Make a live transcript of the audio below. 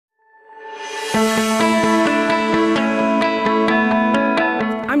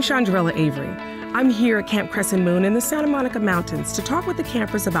I'm Chandrella Avery. I'm here at Camp Crescent Moon in the Santa Monica Mountains to talk with the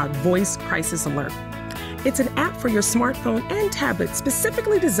campers about Voice Crisis Alert. It's an app for your smartphone and tablet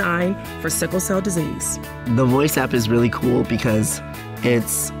specifically designed for sickle cell disease. The Voice app is really cool because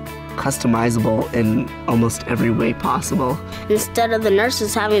it's customizable in almost every way possible. Instead of the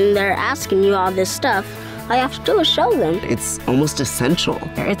nurses asking you all this stuff, all you have to do is show them. It's almost essential.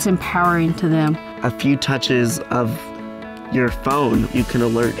 It's empowering to them. A few touches of your phone, you can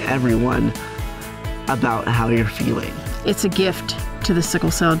alert everyone about how you're feeling. It's a gift to the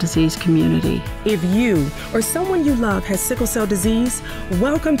sickle cell disease community. If you or someone you love has sickle cell disease,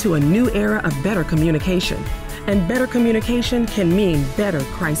 welcome to a new era of better communication. And better communication can mean better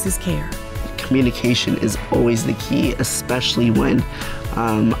crisis care. Communication is always the key, especially when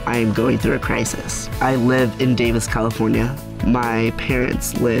I am going through a crisis. I live in Davis, California. My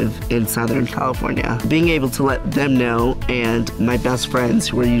parents live in Southern California. Being able to let them know and my best friends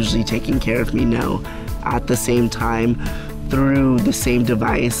who are usually taking care of me know at the same time through the same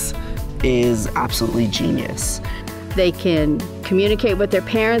device is absolutely genius. They can communicate with their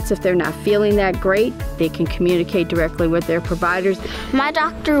parents if they're not feeling that great. They can communicate directly with their providers. My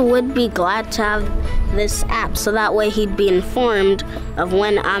doctor would be glad to have this app so that way he'd be informed of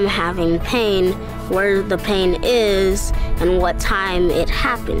when I'm having pain, where the pain is, and what time it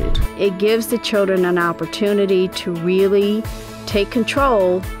happened. It gives the children an opportunity to really take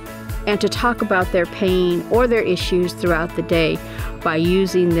control and to talk about their pain or their issues throughout the day by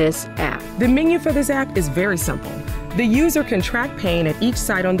using this app. The menu for this app is very simple. The user can track pain at each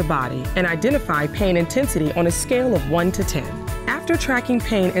site on the body and identify pain intensity on a scale of 1 to 10. After tracking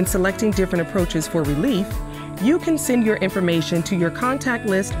pain and selecting different approaches for relief, you can send your information to your contact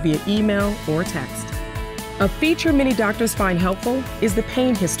list via email or text. A feature many doctors find helpful is the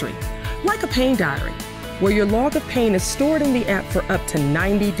pain history, like a pain diary, where your log of pain is stored in the app for up to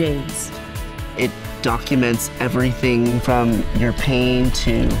 90 days. It documents everything from your pain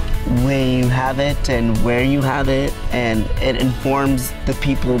to when you have it and where you have it, and it informs the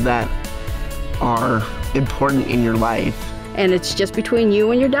people that are important in your life. And it's just between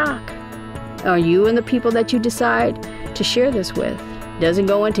you and your doc, or you and the people that you decide to share this with. It doesn't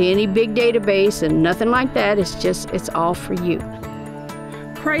go into any big database and nothing like that. It's all for you.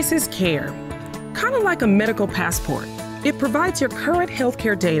 Crisis care, kind of like a medical passport. It provides your current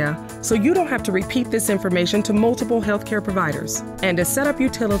healthcare data so you don't have to repeat this information to multiple healthcare providers, and a setup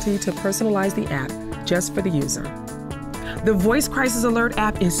utility to personalize the app just for the user. The Voice Crisis Alert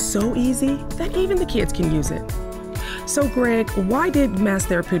app is so easy that even the kids can use it. So Greg, why did Mast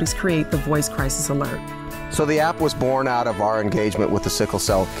Therapeutics create the Voice Crisis Alert? So the app was born out of our engagement with the sickle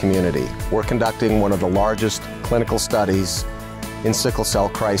cell community. We're conducting one of the largest clinical studies in sickle cell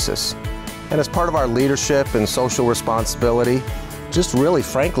crisis. And as part of our leadership and social responsibility, just really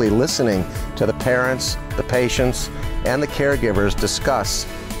frankly listening to the parents, the patients, and the caregivers discuss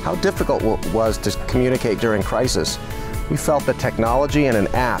how difficult it was to communicate during crisis, we felt that technology and an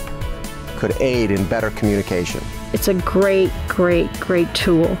app could aid in better communication. It's a great, great, great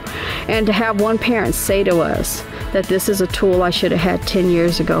tool. And to have one parent say to us that this is a tool I should have had 10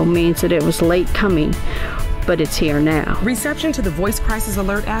 years ago means that it was late coming, but it's here now. Reception to the Voice Crisis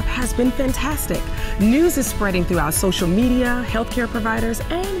Alert app has been fantastic. News is spreading throughout social media, healthcare providers,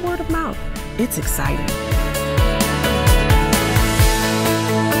 and word of mouth. It's exciting.